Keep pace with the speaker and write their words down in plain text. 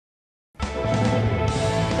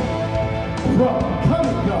From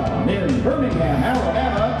KamiCon in Birmingham,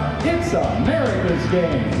 Alabama, it's America's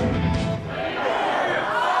Game.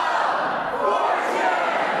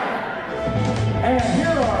 And here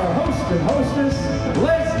are host and hostess,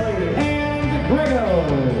 Leslie and Greggo.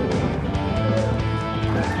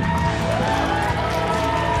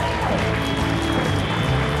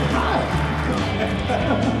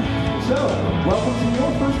 So, welcome to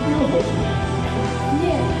your first field hosting.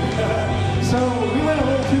 Yeah. So, we went a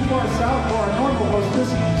little too far south for our normal hostess,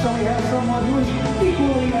 so we have someone who is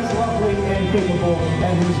equally as lovely and capable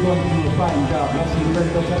and who's going to do a fine job. Leslie, you ready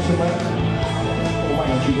to go touch the legs? Well, why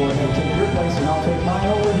don't you go ahead and take your place and I'll take mine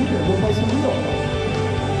over here. We'll play some wheel.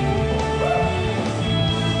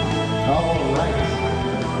 All right.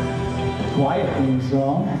 Quiet theme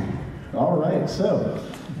song. All right, so,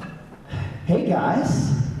 hey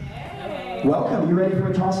guys. Welcome. You ready for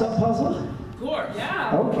a toss-up puzzle? Of course.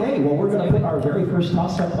 Yeah. Okay, well we're going to put our very first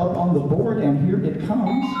toss-up up on the board, and here it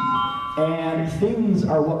comes. And things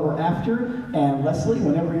are what we're after. And Leslie,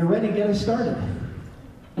 whenever you're ready, get us started.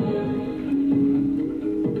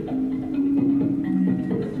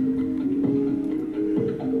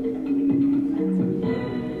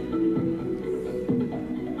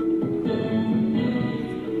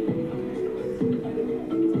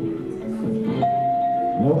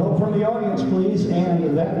 No help from the audience, please.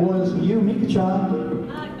 And that was you, Mika-chan.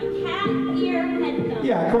 Cat ear headphones.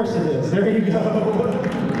 Yeah, of course it is. There you go.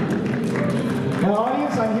 Now,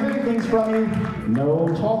 audience, I'm hearing things from you. No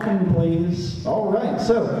talking, please. All right,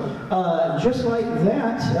 so just like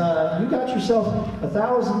that, you got yourself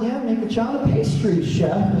 1,000 yen. Mika-chan, a pastry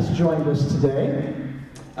chef, has joined us today.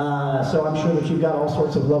 So I'm sure that you've got all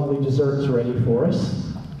sorts of lovely desserts ready for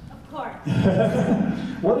us. Of course.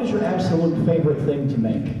 What is your absolute favorite thing to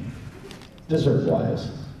make,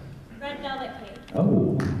 dessert-wise? Red velvet cake.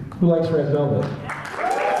 Oh, who likes red velvet?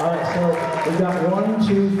 All right, so we've got 1,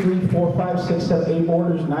 2, 3, 4, 5, 6, 7, 8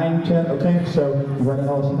 orders, 9, 10. Okay, so we're running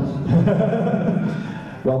all this.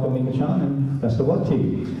 Welcome, Mika-chan, and best of luck to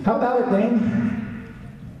you. How about it, Dane?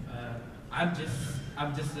 I'm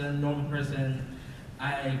just a normal person.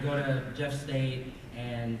 I go to Jeff State,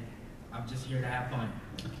 and I'm just here to have fun.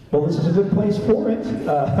 Well, this is a good place for it.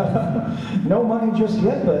 No money just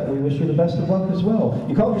yet, but we wish you the best of luck as well.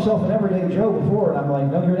 You called yourself an everyday Joe before, and I'm like,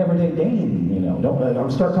 no, you're an everyday Dane. You know,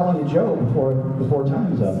 don't start calling you Joe before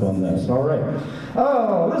time's up on this. All right.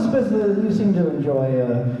 Oh, Elizabeth, you seem to enjoy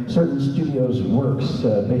certain studios' works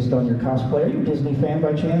based on your cosplay. Are you a Disney fan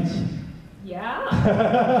by chance? Yeah.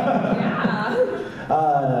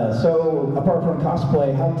 Yeah. So, apart from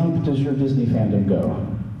cosplay, how deep does your Disney fandom go?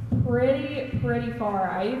 Pretty far.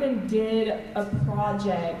 I even did a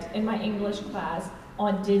project in my English class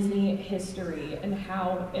on Disney history and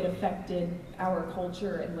how it affected our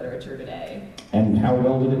culture and literature today. And how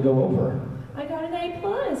well did it go over? I got an A+.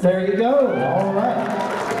 There you go. All right.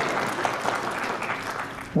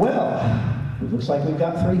 Well, it looks like we've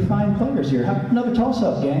got 3 fine players here. Have another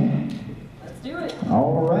toss-up, gang. Let's do it.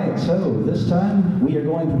 All right. So this time we are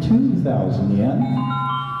going for 2,000 yen.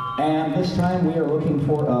 And this time we are looking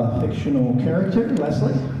for a fictional character.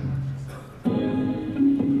 Leslie?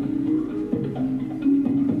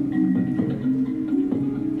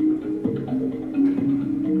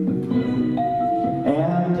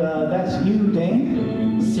 And that's you,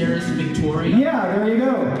 Dane? Sarah's Victoria. Yeah, there you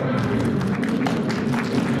go.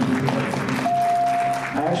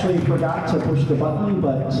 I actually forgot to push the button,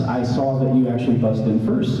 but I saw that you actually buzzed in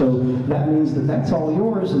first, so that means that that's all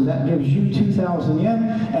yours, and that gives you 2,000 yen,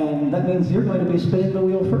 and that means you're going to be spinning the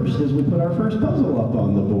wheel first as we put our first puzzle up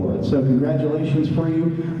on the board. So congratulations for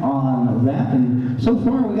you on that, and so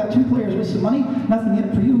far we got 2 players with some money. Nothing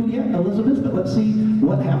yet for you yet, Elizabeth, but let's see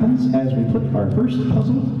what happens as we put our first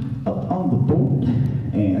puzzle up on the board,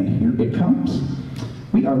 and here it comes.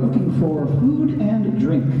 We are looking for food and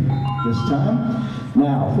drink this time.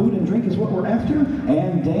 Now, food and drink is what we're after,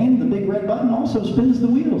 and Dane, the big red button, also spins the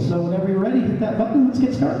wheel. So whenever you're ready, hit that button. Let's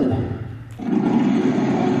get started.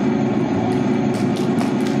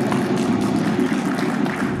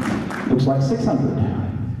 Looks like 600.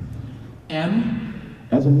 M.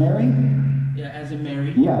 As in Mary? Yeah, as in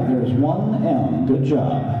Mary. Yeah, there's 1 M. Good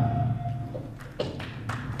job.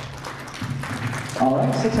 All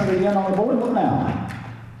right, 600 yen on the board. What now?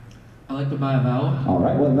 I like to buy a vowel. All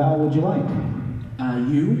right, what vowel would you like?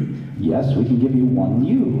 U. Yes, we can give you 1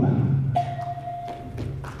 U.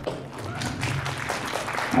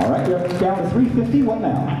 All right, you're down to 350. What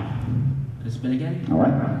now? Let's spin again. All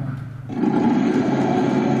right.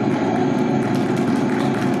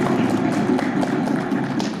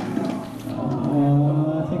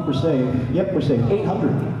 I think we're safe. Yep, we're safe.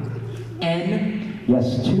 800. N.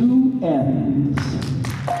 Yes, 2 N's.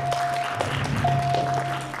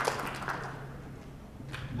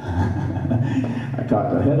 I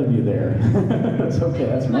got ahead of you there. That's okay,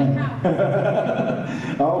 that's mine.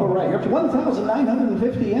 All right, you're up to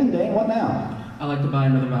 1,950 yen, Dane. What now? I'd like to buy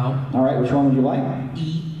another vowel. All right, which one would you like?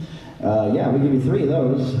 E. Yeah, we give you 3 of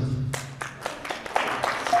those.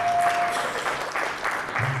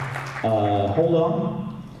 Hold on.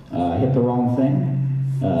 Hit the wrong thing.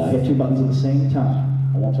 Hit 2 buttons at the same time.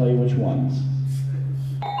 I won't tell you which ones.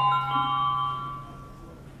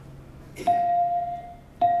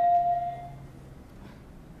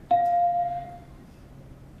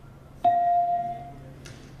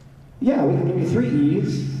 Yeah, we can give you 3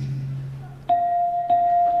 E's.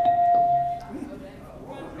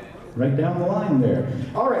 Right down the line there.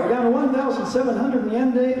 All right, you're down to 1,700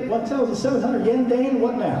 yen, Dane. 1,700 yen, Dane.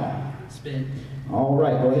 What now? Spin. All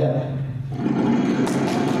right, go ahead.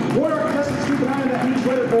 Board our contestants, keep an eye on that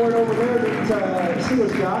newsletter board over there that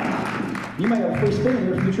Sila's got. You may have a free spin in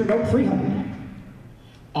your future. Note 300.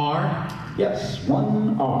 R. Yes,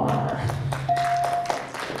 1 R.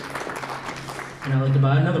 And I'd like to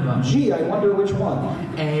buy another vowel. G, I wonder which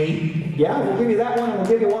one. A. Yeah, we'll give you that one and we'll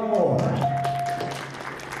give you 1 more.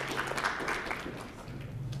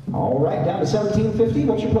 All right, down to 1,750.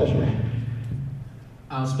 What's your pleasure?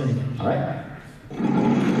 I'll spin again. All right.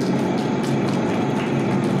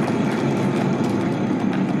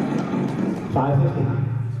 $5.50.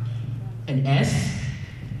 An S.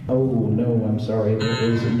 Oh no, I'm sorry. There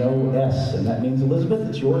is no S, and that means Elizabeth,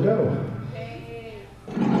 it's your go.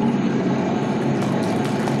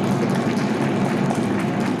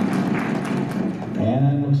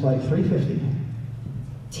 And looks like $3.50.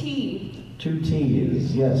 T. 2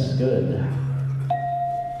 T's. Yes, good.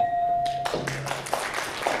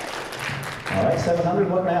 All right, 700.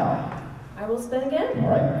 What now? I will spin again. All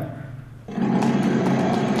right.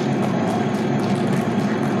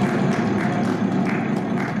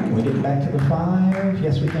 Can we get back to the 5?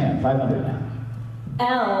 Yes, we can. 500 now.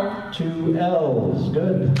 L. 2 L's.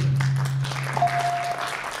 Good.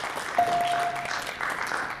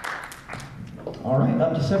 All right,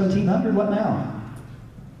 up to 1,700. What now?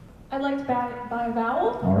 I'd like to buy a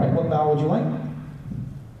vowel. All right, what vowel would you like?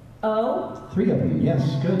 O. 3 of them.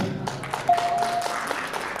 Yes, good.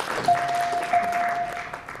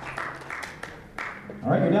 All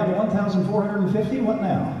right, you're down to 1,450. What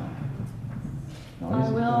now? I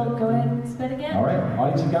will go ahead and spin again. All right,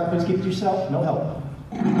 audience, you've got this. Keep it yourself. No help.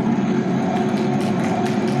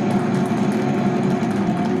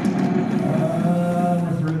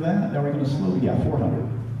 We're through that. Now we're going to slow. Yeah, 400.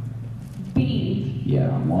 B. Yeah,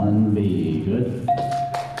 1B. Good.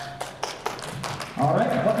 All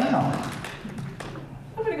right, what now?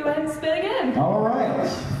 I'm going to go ahead and spin again. All right.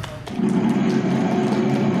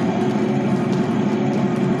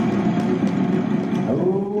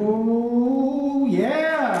 Oh,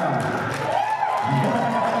 yeah.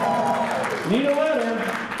 Need a letter.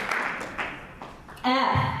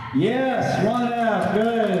 F. Yes, 1F.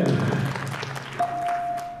 Good.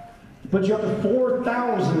 Put you up to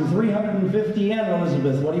 4,350 yen,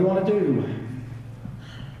 Elizabeth. What do you want to do?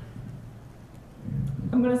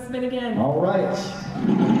 I'm going to spin again. All right.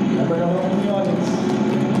 Everybody help in the audience.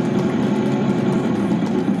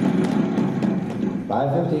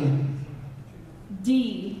 550.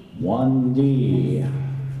 D. 1D.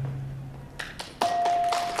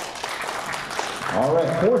 All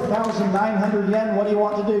right, 4,900 yen. What do you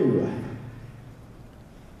want to do?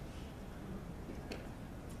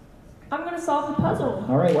 I'm going to solve the puzzle.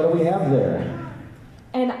 All right, what do we have there?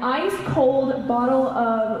 An ice-cold bottle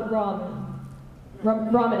of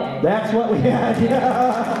ramen. That's what we had,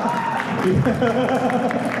 yeah.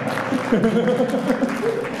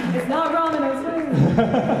 It's not ramen, I swear.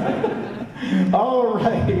 All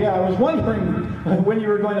right, yeah, I was wondering when you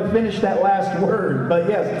were going to finish that last word, but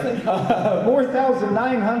yes,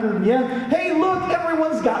 4,900 yen. Hey, look,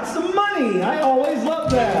 everyone's got some money. I always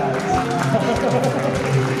love that.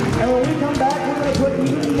 And when we come back, we're going to put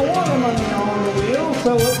even more money on the wheel,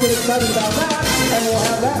 so let's get excited about that, and we'll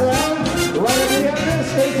have that round right at the end of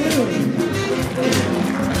this. Stay tuned.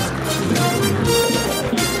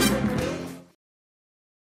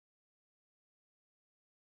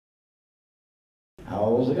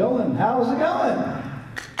 How's it going? How's it going?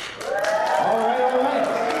 All right, all right.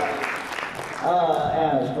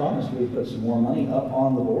 As promised, we put some more money up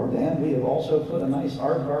on the board, and we have also put a nice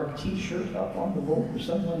Aardvark t-shirt up on the board. If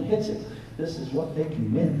someone hits it, this is what they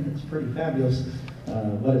can win. It's pretty fabulous,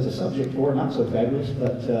 but it's a subject for not so fabulous.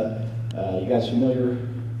 But you guys familiar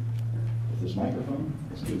with this microphone?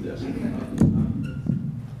 Let's do this.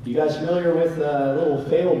 You guys familiar with a little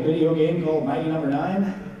failed video game called Mighty Number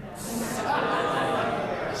 9?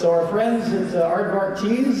 So our friends at Aardvark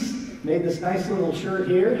Tees made this nice little shirt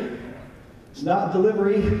here. It's not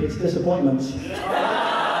delivery, it's disappointments.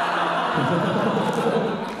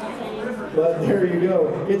 But there you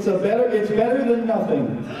go. It's better than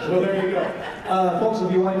nothing. So there you go. Folks,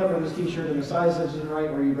 if you wind up in this t-shirt and the size isn't right,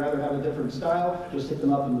 or you'd rather have a different style, just hit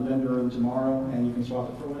them up in the vendor room tomorrow and you can swap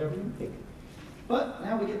it for whatever you pick. But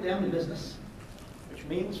now we get down to business, which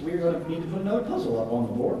means we're going to need to put another puzzle up on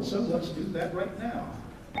the board, so let's do that right now.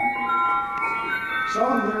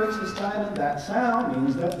 Song lyrics this time, and that sound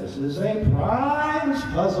means that this is a prize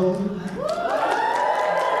puzzle.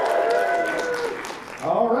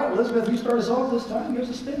 All right, Elizabeth, you start us off this time. Here's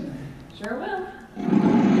a spin. Sure will.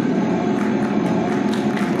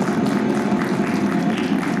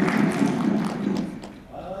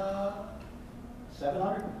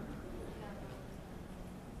 700.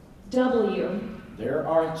 W. There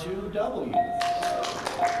are 2 W's.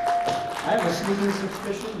 I have a sneaking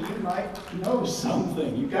suspicion you might know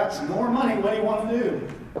something. You got some more money. What do you want to do?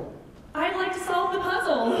 I'd like to solve the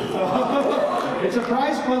puzzle. It's a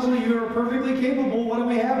prize puzzle. You are perfectly capable. What do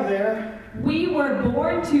we have there? We were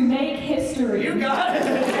born to make history. You got it.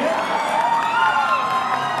 Yeah.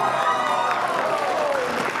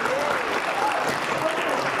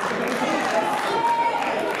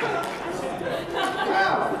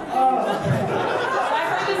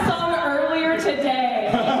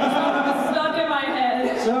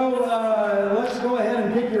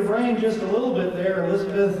 Just a little bit there,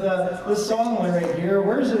 Elizabeth. This song lyric here,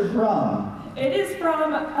 where's it from? It is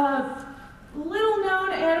from a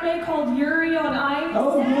little-known anime called Yuri on Ice.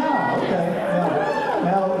 Oh, yeah, okay.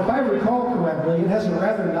 Now, if I recall correctly, it has a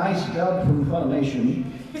rather nice dub from Funimation.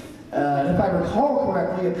 If I recall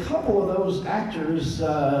correctly, a couple of those actors,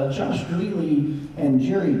 Josh Greeley and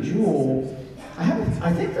Jerry Jewell,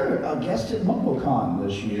 I think they're a guest at KamiCon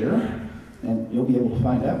this year. And you'll be able to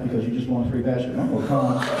find out because you just won a free badge at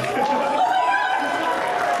KamiCon.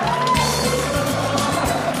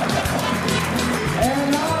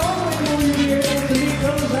 And not only will you be able to meet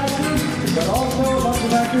those actors, but also a bunch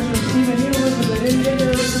of actors from Steven Universe that didn't get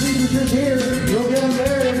their signatures here. You'll get them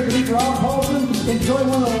there. You can meet Rob Paulson, enjoy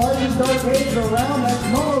one of the largest arcades around. That's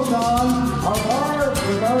KamiCon. Our bar,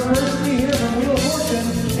 with our courtesy here from Wheel of Fortune,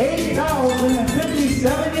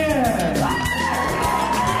 8,057 yen.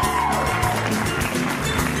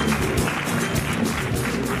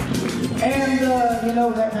 And, you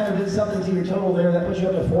know, that kind of did something to your total there. That puts you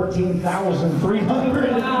up to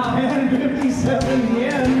 14,357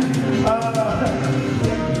 yen.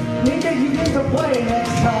 You get to play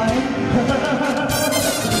next time.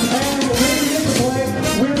 And when you get to play,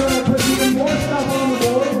 we're going to put even more stuff on the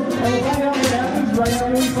board. And we'll find out what happens right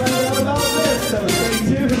after we find out about this. So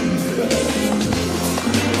stay tuned.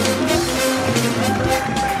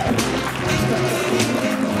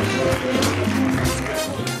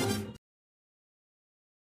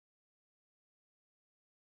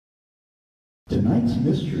 Tonight's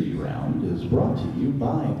mystery round is brought to you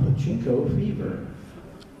by Pachinko Fever.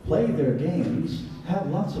 Play their games, have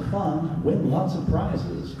lots of fun, win lots of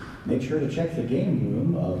prizes. Make sure to check the game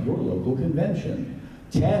room of your local convention.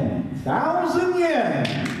 10,000 yen!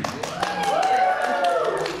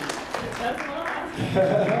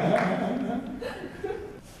 That's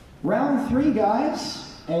Round 3,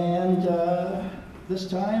 guys. And this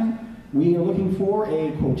time we are looking for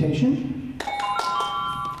a quotation.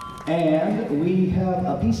 And we have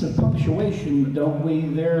a piece of punctuation, don't we,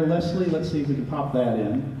 there, Leslie? Let's see if we can pop that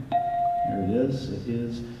in. There it is. It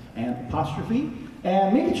is an apostrophe.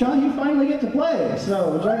 And Mika-chan, you finally get to play.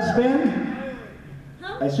 So, would you like to spin?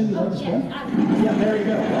 Huh? I assume you'd like to spin? Yes, Yeah, there you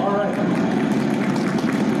go. All right.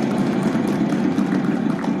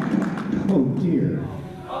 Oh, dear.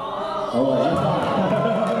 Oh, yeah.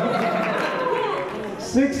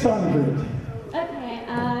 600. Okay,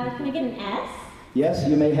 can I get an S? Yes,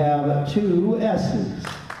 you may have 2 S's.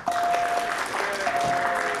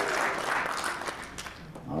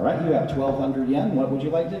 All right, you have 1,200 yen. What would you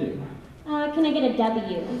like to do? Can I get a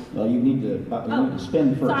W? Well, you need to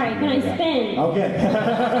spin first. Sorry, can I spin? Okay.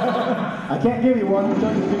 I can't give you one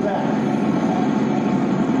until you do that.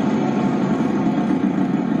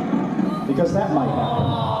 Because that might happen.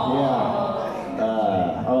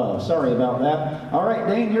 Yeah. Oh, sorry about that. All right,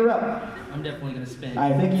 Dane, you're up. I'm definitely going to spin.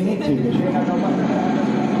 I think you need to, because you have no money.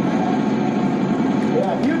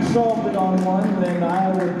 Yeah, if you'd solved it on one, then I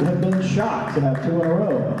would have been shocked to have 2 in a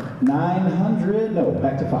row. 900, no,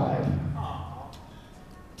 back to 5.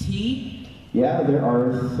 T? Yeah, there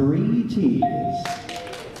are 3 T's.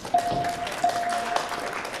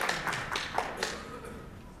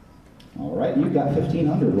 right, you've got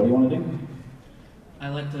 1,500. What do you want to do? I'd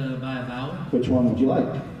like to buy a vowel. Which one would you like?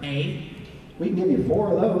 A. We can give you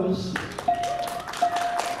 4 of those.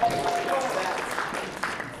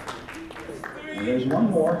 And there's one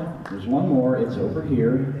more. There's one more. It's over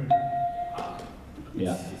here.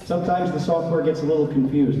 Yeah. Sometimes the software gets a little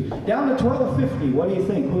confused. Down to 1250. What do you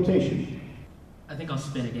think? Quotation. I think I'll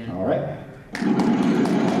spin again. All right.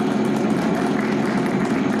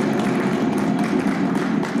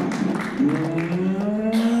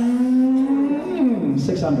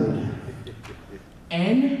 600.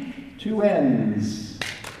 N. 2 N's.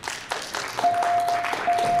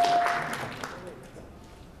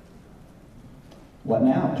 What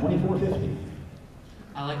now? 2450.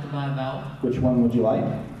 I'd like to buy a vowel. Which one would you like?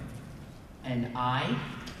 An I.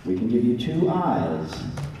 We can give you 2 I's.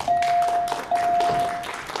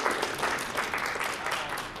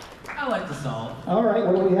 I like to solve. All right,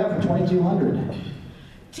 what do we have for 2200?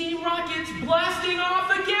 Team Rockets blasting off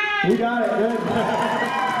again! We got it, good.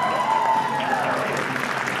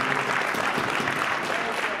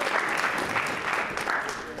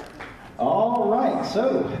 All right,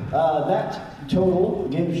 so that total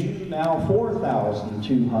gives you now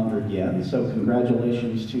 4,200 yen, so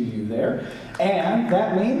congratulations to you there. And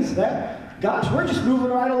that means that, gosh, we're just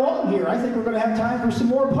moving right along here. I think we're going to have time for some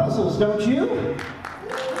more puzzles, don't you?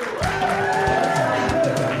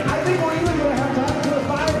 I think we're even going to have time for a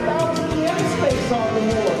 5,000 yen space on the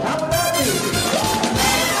board. How would that be?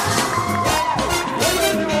 We're going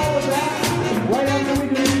to do all of that right after we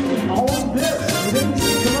do all of this. We didn't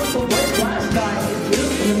see commercial break last time, did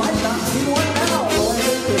you? You might not see one now, the way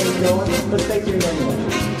this thing is going. But stay tuned anyway.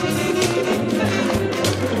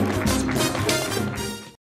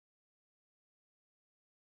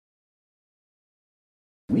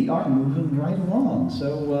 We are moving right along.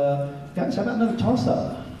 So, guys, how about another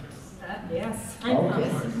toss-up? Yes. Okay.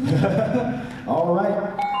 All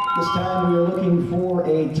right. This time we are looking for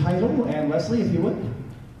a title. And Leslie, if you would.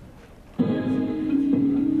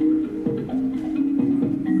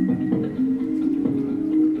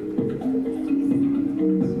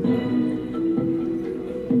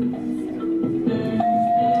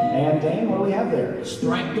 And Dane, what do we have there?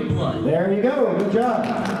 Strike the blood. There you go. Good job.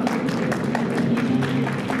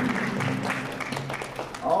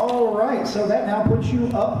 All right, so that now puts you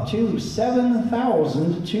up to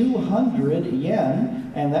 7,200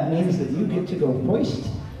 yen, and that means that you get to go hoist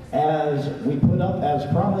as we put up, as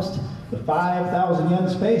promised, the 5,000 yen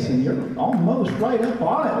space, and you're almost right up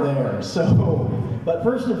on it there. So, but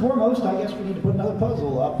first and foremost, I guess we need to put another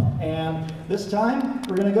puzzle up, and this time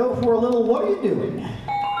we're going to go for a little "What are you doing?"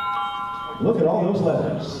 Look at all those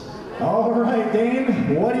letters. All right,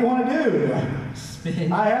 Dane, what do you want to do?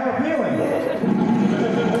 Spin. I have a feeling.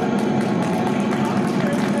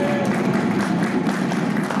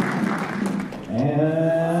 And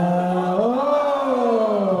oh!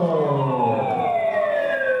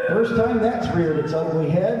 First time that's reared its ugly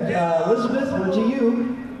head. Elizabeth, we're to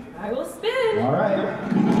you. I will spin. All right.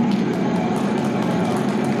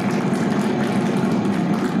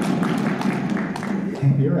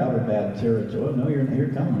 You're out of bad territory. No, here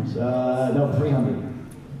it comes. No, 300.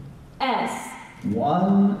 S.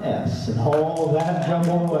 1 S and all that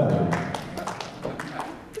jumbled letter.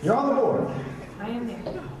 You're on the board. I am there.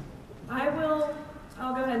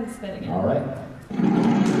 I'll go ahead and spin again. All right.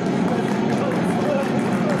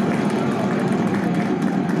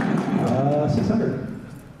 600.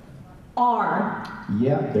 R.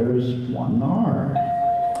 Yeah, there's 1 R.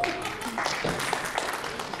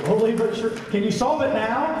 Slowly but sure. Can you solve it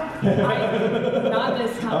now? Not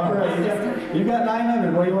this time. All right, you got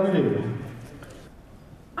 900. What do you want to do?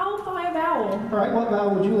 I'll buy a vowel. All right, what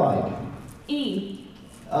vowel would you like? E.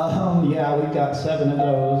 Yeah, we've got 7 of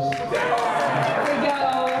those. There we go.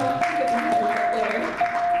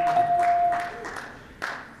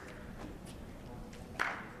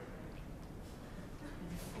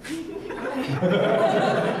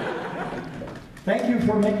 Thank you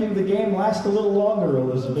for making the game last a little longer,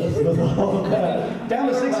 Elizabeth, with all of that. Down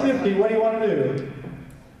to 650, what do you want to do?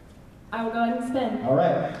 I will go ahead and spin. All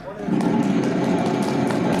right.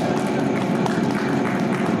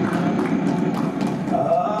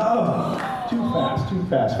 Too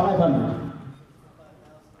fast. 500.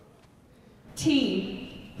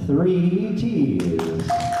 T. 3 T's.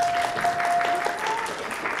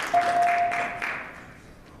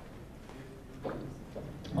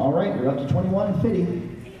 All right, you're up to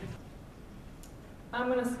 2150. I'm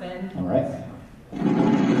going to spin. All right.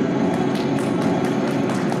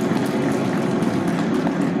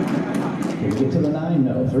 Can we get to the 9?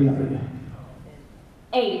 No, 300.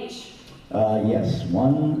 H. Yes,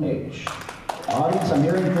 1 H. All Audience, I'm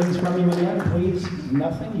hearing things from you again. Please,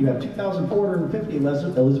 nothing. You have 2,450.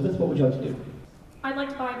 Elizabeth, what would you like to do? I'd like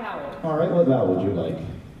to buy a vowel. All right, what vowel would you like?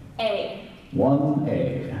 A.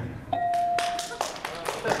 1A.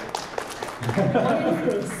 What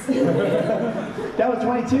is this? That was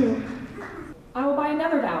 22. I will buy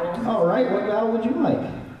another vowel. All right, what vowel would you like?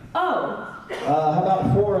 O. How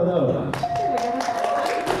about 4 of those? There we go.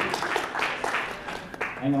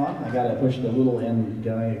 Hang on, I gotta push the little N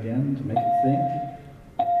guy again to make it think.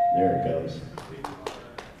 There it goes.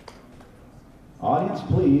 Audience,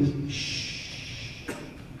 please, shh.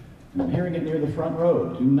 I'm hearing it near the front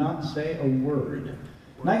row. Do not say a word.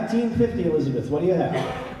 1950, Elizabeth, what do you have?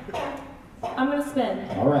 I'm going to spin.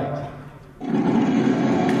 All right.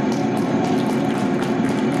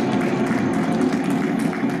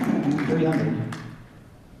 $300.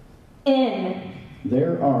 N.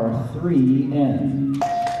 There are 3 N's.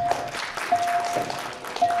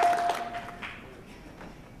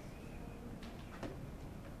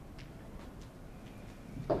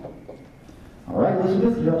 All right,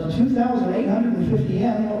 Elizabeth, you're up to 2,850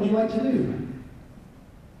 yen. What would you like to do?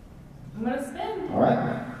 I'm going to spin. All right.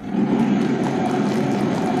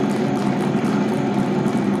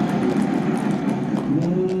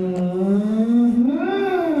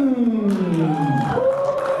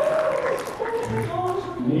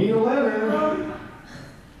 Need a letter.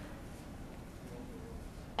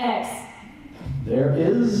 X. There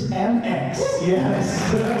is an X,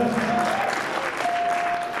 yes.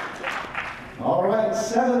 All right,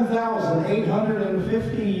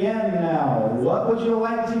 7,850 yen now. What would you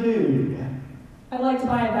like to do? I'd like to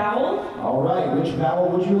buy a vowel. All right, which vowel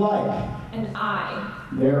would you like? An I.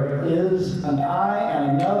 There is an I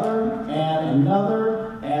and another, and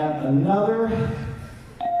another, and another,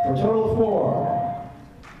 for a total of 4.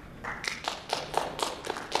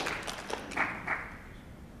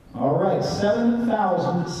 All right,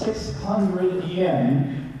 7,600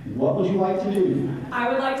 yen. What would you like to do? I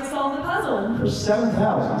would like to solve the puzzle. For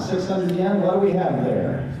 7,600 yen, what do we have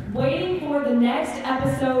there? Waiting for the next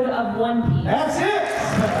episode of One Piece. That's it!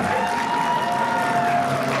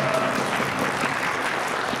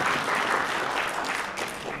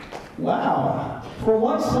 Wow. For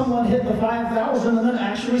once, someone hit the 5,000 and then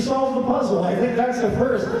actually solved the puzzle. I think that's a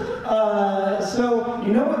first. So,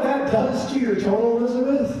 you know what that does to your total,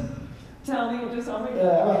 Elizabeth? Tell me, just tell me.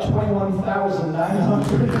 About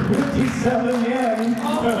 21,957 yen.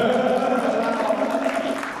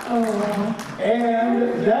 Oh, wow.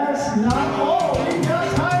 And that's not all. We've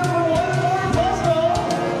got time for one more puzzle.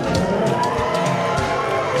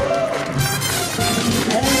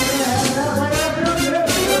 And that's right after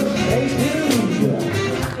this. So stay tuned.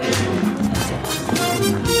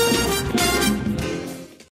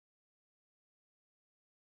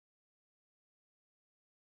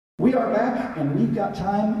 We are back, and we've got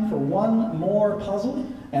time for one more puzzle.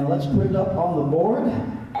 And let's put it up on the board.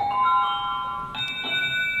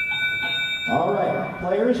 All right,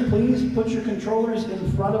 players, please put your controllers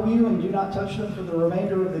in front of you and do not touch them for the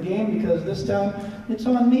remainder of the game because this time it's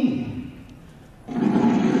on me.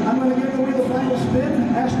 I'm going to give the wheel a final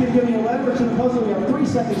spin, ask you to give me a letter. It's in the puzzle. We have 3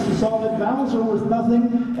 seconds to solve it. Vowels are worth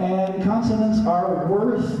nothing, and consonants are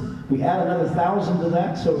worth, we add another 1,000 to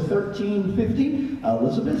that, so 1,350.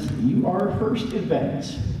 Elizabeth, you are first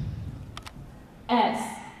event. S.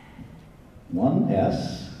 1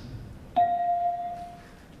 S.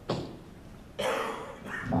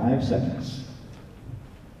 5 seconds.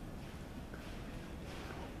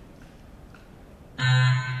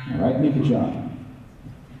 All right, Mika John.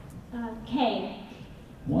 K.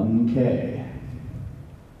 1 K.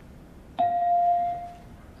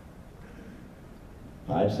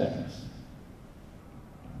 5 seconds.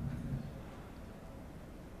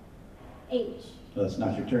 H. Well, that's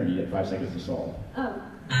not your turn. You get 5 seconds to solve. Oh.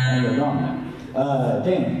 And you're gone now.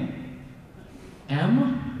 Dan.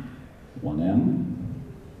 M? 1 M.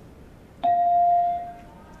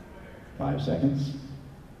 5 seconds.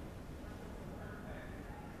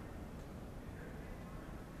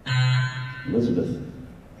 Elizabeth.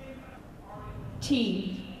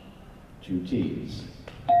 T. 2 T's.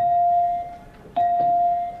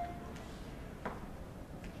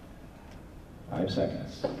 5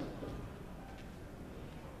 seconds.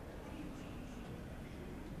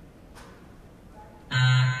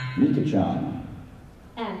 Mika Chan.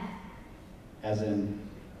 F. As in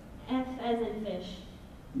F as in fish.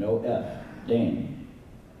 no F. Dane.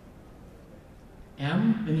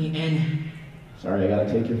 N. Sorry, I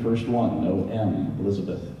gotta take your first one. No M.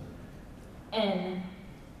 Elizabeth. N.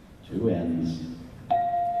 2 N's.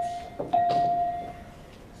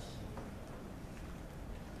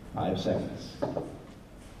 5 seconds.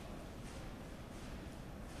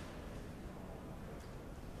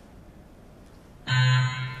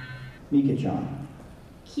 Mika-chan.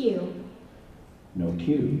 Q. No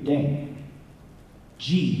Q. Dane.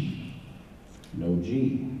 G. No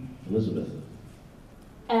G. Elizabeth.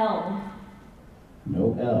 L.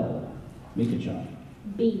 No L. Mika-chan.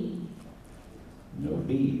 B. No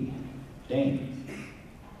B. Dane.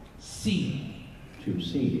 C. 2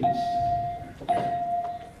 C's.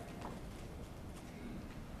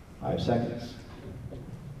 5 seconds.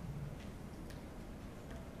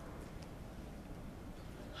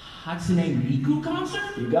 Hatsune Miku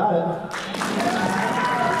concert? You got it.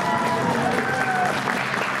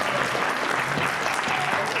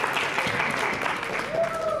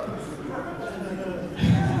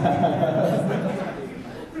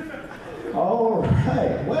 All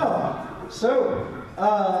right. Well, so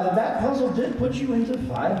that puzzle did put you into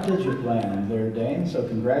 5-digit land there, Dane. So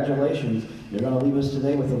congratulations. You're going to leave us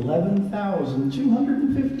today with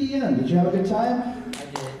 11,250 yen. Did you have a good time? I did.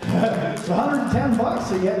 It's 110 bucks,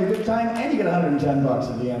 so you had a good time, and you get 110 bucks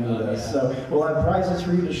at the end of this. So we'll have prizes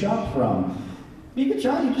for you to shop from.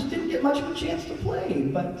 Mika-chan, you just didn't get much of a chance to play,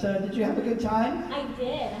 but did you have a good time? I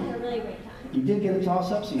did. I had a really great time. You did get a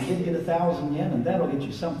toss-up, so you did get 1,000 yen, and that'll get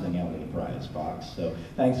you something out of the prize box. So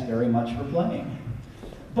thanks very much for playing.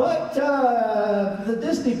 But the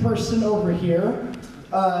Disney person over here,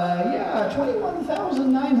 yeah,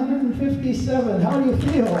 21,957. How do you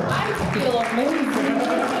feel? I feel amazing.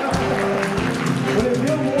 Would it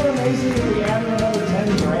feel more amazing if we added another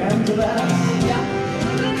 10 grand to that?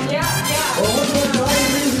 Yeah. Well, let's go try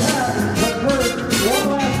and do that. But first, one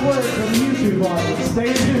last word from the YouTube audience.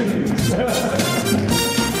 Stay tuned.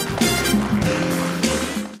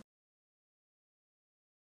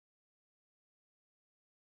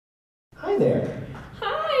 Hi there.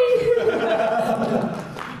 Hi.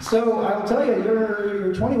 So I'll tell you,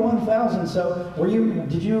 you're 21,000. So were you in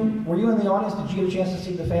the audience? Did you get a chance to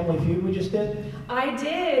see the Family Feud we just did? I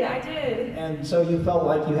did. And so you felt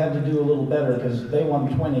like you had to do a little better because they won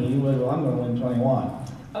 20. You were, well, I'm going to win 21.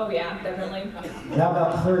 Oh yeah, definitely. How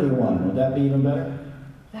about 31? Would that be even better?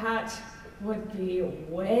 That would be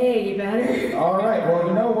way better. All right. Well,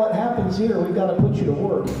 you know what happens here? We've got to put you to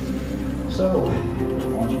work. So I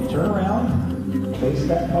want you to turn around, face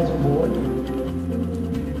that puzzle board.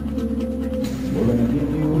 We're going to give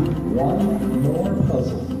you one more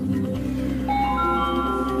puzzle.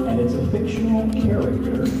 And it's a fictional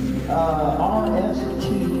character. R-S-T-L-N-E.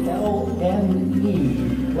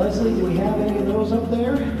 Leslie, do we have any of those up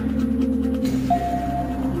there?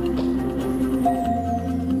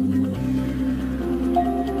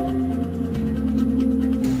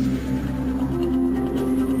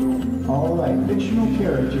 All right, fictional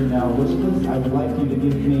character. Now, Elizabeth, I would like you to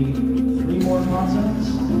give me 3 more consonants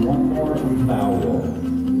and 1 more vowel.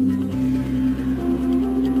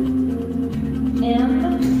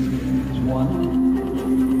 M. It's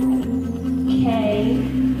 1, K.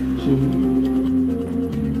 2.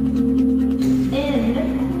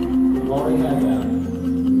 N. We've already had that.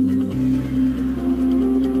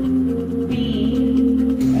 B.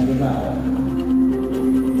 And a vowel.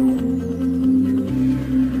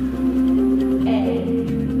 A.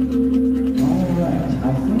 All right,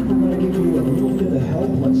 I think we're going to give you a little bit of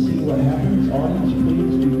help. Let's see what happens. Audience,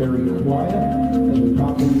 please be very quiet as we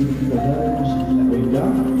pop in the letters that we've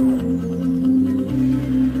got.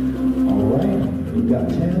 All right, we've got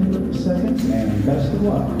 10 seconds and best of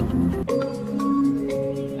luck.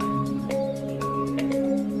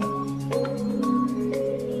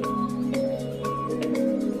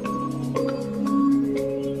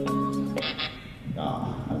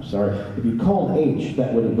 I'm sorry. If you called H,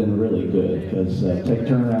 that would have been really good, because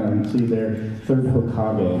turn around and see there, third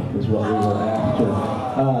Hokage is what we were after.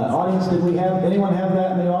 Audience, anyone have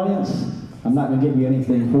that in the audience? I'm not going to give you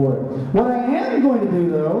anything for it. What I am going to do,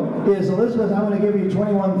 though, is, Elizabeth, I'm going to give you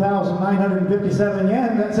 21,957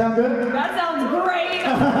 yen. Does that sound good? That sounds great.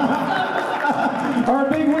 Our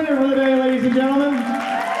big winner for the day, ladies and gentlemen.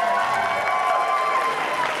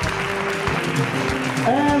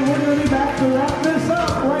 And we're going to be back to wrap this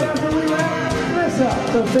up right after we wrap this up.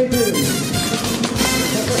 So stay tuned.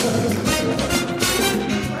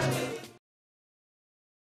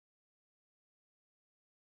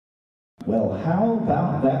 Well, how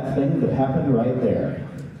about that thing that happened right there?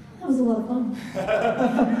 That was a lot of fun.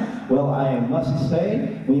 Well, I must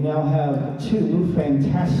say, we now have 2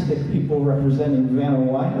 fantastic people representing Vanna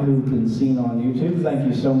White who've been seen on YouTube. Thank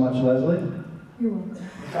you so much, Leslie. You're welcome.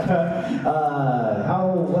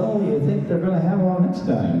 How well do you think they're going to have on next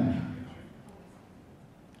time?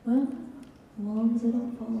 Well, As long as I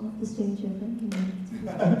don't fall off the stage, I think.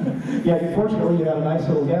 Yeah, fortunately you have a nice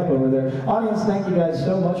little gap over there. Audience, thank you guys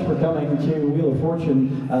so much for coming to Wheel of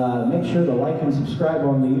Fortune. Make sure to like and subscribe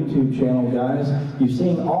on the YouTube channel, guys. You've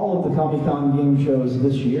seen all of the KamiCon game shows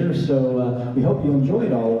this year, so we hope you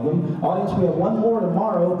enjoyed all of them. Audience, we have one more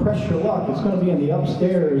tomorrow. Press your luck. It's going to be in the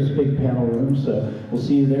upstairs big panel room, so we'll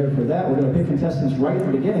see you there for that. We're going to pick contestants right at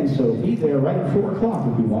the beginning, so be there right at 4 o'clock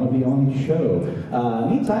if you want to be on the show.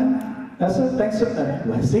 Meantime, that's it. Thanks so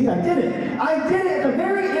much. See, I did it. I did it at the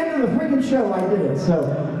very end of the freaking show. I did it. So,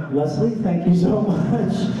 Leslie, thank you so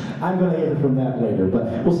much. I'm going to hear from that later,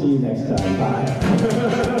 but we'll see you next time.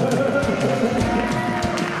 Bye.